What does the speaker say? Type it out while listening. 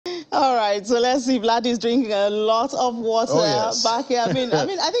All right, so let's see. Vlad is drinking a lot of water back here. I mean,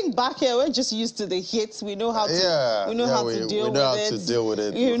 I think back here we're just used to the hits. We know how to, we know how to deal with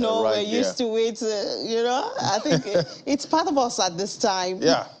it. You know, we're used to it. You know, I think it's part of us at this time.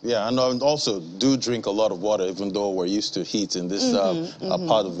 Yeah, and also do drink a lot of water, even though we're used to heat in this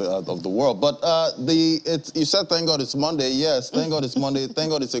part of the world. But you said thank God it's Monday. Yes, thank God it's Monday.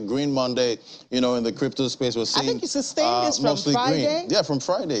 Thank God it's a green Monday. You know, in the crypto space, we're seeing. I think you sustained this from Friday. Green. Yeah, from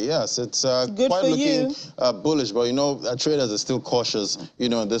Friday. Yes, it's quite looking bullish. But you know, traders are still cautious. You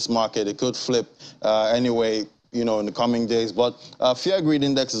know, in this market, it could flip anyway. You know, in the coming days. But fear greed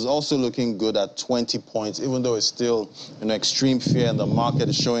index is also looking good at 20 points, even though it's still extreme fear, and the market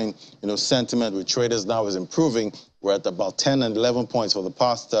is showing sentiment with traders now is improving. We're at about 10 and 11 points for the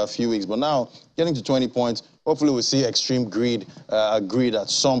past few weeks, but now getting to 20 points. Hopefully, we'll see extreme greed at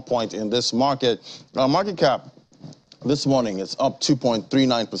some point in this market. Market cap. This morning, it's up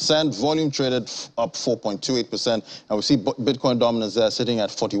 2.39%. Volume traded up 4.28%. And we see Bitcoin dominance there sitting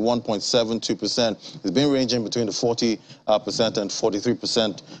at 41.72%. It's been ranging between the 40% and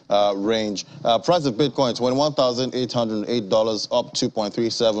 43% range. Price of Bitcoin, $21,808, up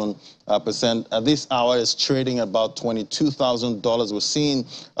 2.37%. At this hour, it's trading at about $22,000. We're seeing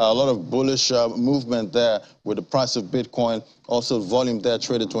a lot of bullish movement there with the price of Bitcoin. Also, volume there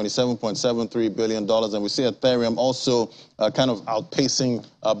traded $27.73 billion. And we see Ethereum also kind of outpacing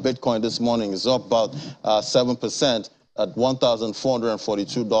Bitcoin this morning. It's up about 7% at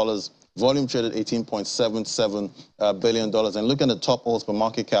 $1,442. Volume traded $18.77 billion. And looking at the top alts per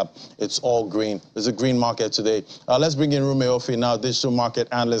market cap, it's all green. It's a green market today. Let's bring in Rume Ofi now, digital market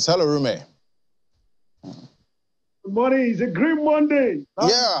analyst. Hello, Rume. Good morning. It's a green Monday.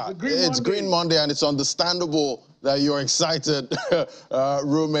 Yeah, it's green Monday, and it's understandable that you're excited,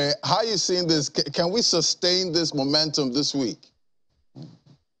 Rume. How are you seeing this? Can we sustain this momentum this week?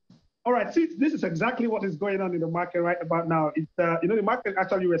 All right, see, this is exactly what is going on in the market right about now. It's the market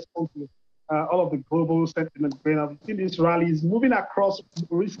actually responds to all of the global sentiment going on. We've seen these rallies moving across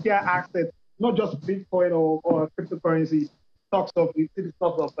riskier assets, not just Bitcoin or cryptocurrency stocks of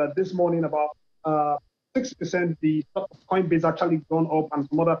this morning about 6%. The stock of Coinbase actually gone up, and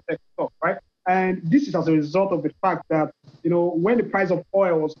some other tech stocks, right? And this is as a result of the fact that, when the price of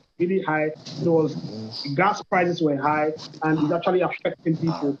oil was really high, gas prices were high, and it's actually affecting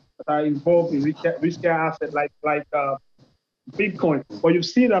people that are involved in riskier assets like Bitcoin. But you've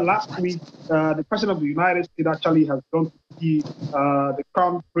seen that last week, the president of the United States actually has gone to see the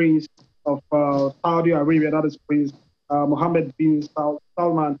Crown Prince of Saudi Arabia, that is Prince Mohammed bin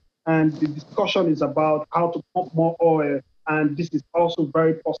Salman, and the discussion is about how to pump more oil. And this is also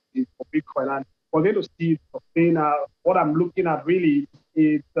very positive for Bitcoin. And we're going to see what I'm looking at really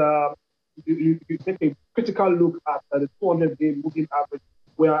is you take a critical look at the 200-day moving average.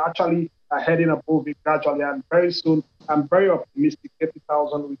 We are actually heading above it gradually, and very soon, I'm very optimistic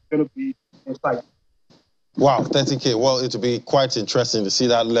 30,000 is going to be in sight. Wow, 30K. Well, it will be quite interesting to see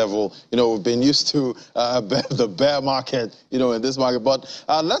that level. We've been used to the bear market, in this market. But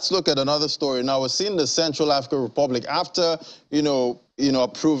let's look at another story. Now, we're seeing the Central African Republic after,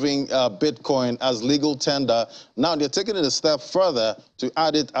 approving Bitcoin as legal tender. Now, they're taking it a step further to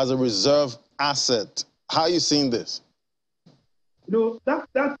add it as a reserve asset. How are you seeing this?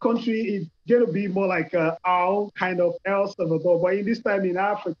 That country is going to be more like our kind of El Salvador. But in this time in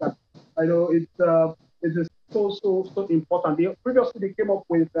Africa, I know it's so important. Previously, they came up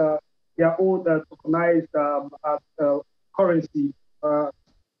with their own tokenized currency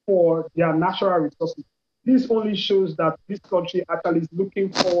for their natural resources. This only shows that this country actually is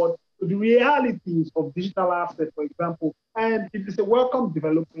looking forward to the realities of digital assets, for example, and it is a welcome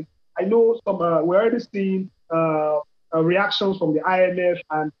development. I know we're already seeing reactions from the IMF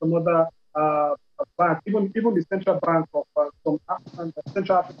and some other banks, even the central bank of some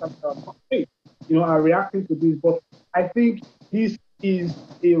Central African states, are reacting to this. But I think this is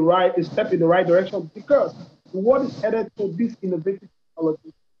a step in the right direction, because the world is headed to this innovative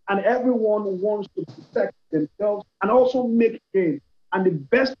technology, and everyone wants to protect themselves and also make gains. And the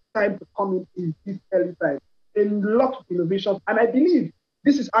best time to come in is this early time. A lot of innovations, and I believe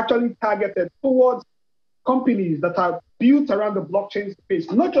this is actually targeted towards companies that are built around the blockchain space,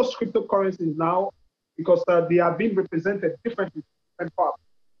 not just cryptocurrencies now, because they are being represented differently in different parts.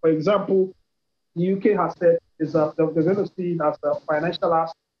 For example, the UK has said they're going to see it as a financial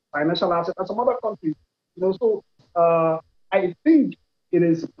asset, and some other countries. So I think it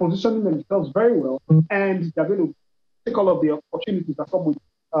is positioning themselves very well, and they're going to take all of the opportunities that come with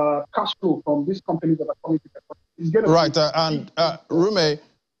cash flow from these companies that are coming to the country. Right, and Rume,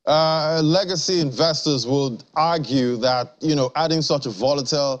 Legacy investors would argue that, you know, adding such a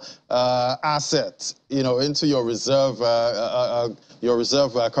volatile asset, you know, into your reserve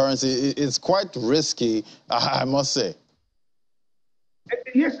currency is quite risky, I must say.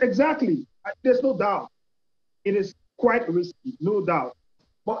 Yes, exactly. There's no doubt. It is quite risky, no doubt.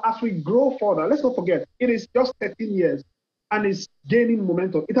 But as we grow further, let's not forget, it is just 13 years and it's gaining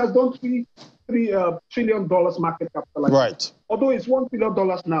momentum. It has done $3 trillion market capitalization. Right. Although it's $1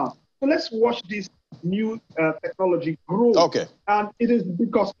 trillion now. So let's watch this new technology grow. Okay. And it is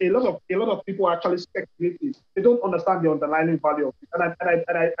because a lot of people are actually speculating. They don't understand the underlying value of it. And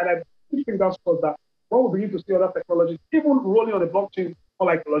I think that's because that when we begin to see other technologies, even rolling on the blockchain, or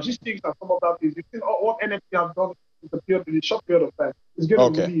like logistics and some of that things, you see what NFT have done in a short period of time. It's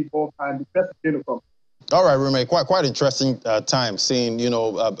going to really evolve, and the best is going to come. All right, Remy, quite interesting time seeing, you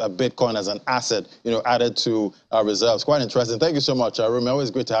know, a Bitcoin as an asset, you know, added to our reserves. Quite interesting. Thank you so much, Remy.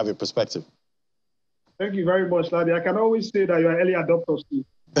 Always great to have your perspective. Thank you very much, Ladi. I can always say that you're early adopters too.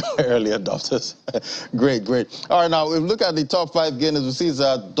 Early adopters. Great, great. All right, now we look at the top 5 gainers. We see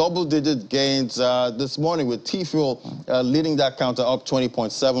double-digit gains this morning with T-Fuel leading that counter up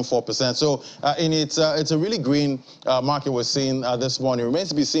 20.74%. So it's a really green market we're seeing this morning. It remains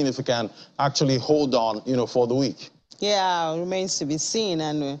to be seen if we can actually hold on, you know, for the week. Yeah, it remains to be seen.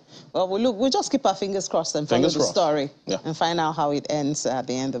 And well, we'll just keep our fingers crossed and follow the story and find out how it ends at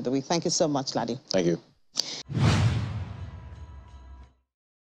the end of the week. Thank you so much, Ladi. Thank you.